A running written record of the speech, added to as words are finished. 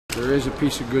There is a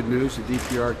piece of good news. The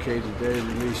DPRK today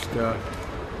released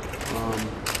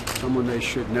someone they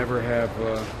should never have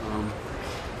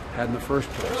had in the first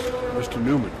place, Mr.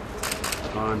 Newman.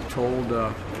 I'm told,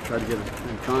 I tried to get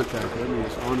in contact with him.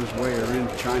 He's on his way or in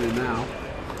China now.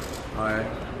 I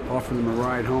offered him a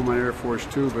ride home on Air Force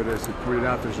Two, but as he pointed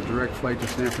out, there's a direct flight to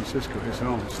San Francisco, his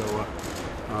home. So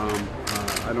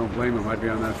I don't blame him. I'd be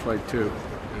on that flight too.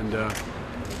 And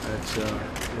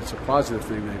it's a positive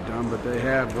thing they've done, but they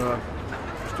have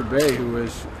Mr. Bay, who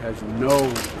has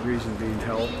no reason being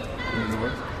held in the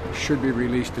North, should be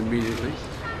released immediately,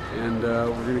 and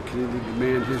we're going to continue to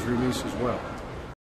demand his release as well.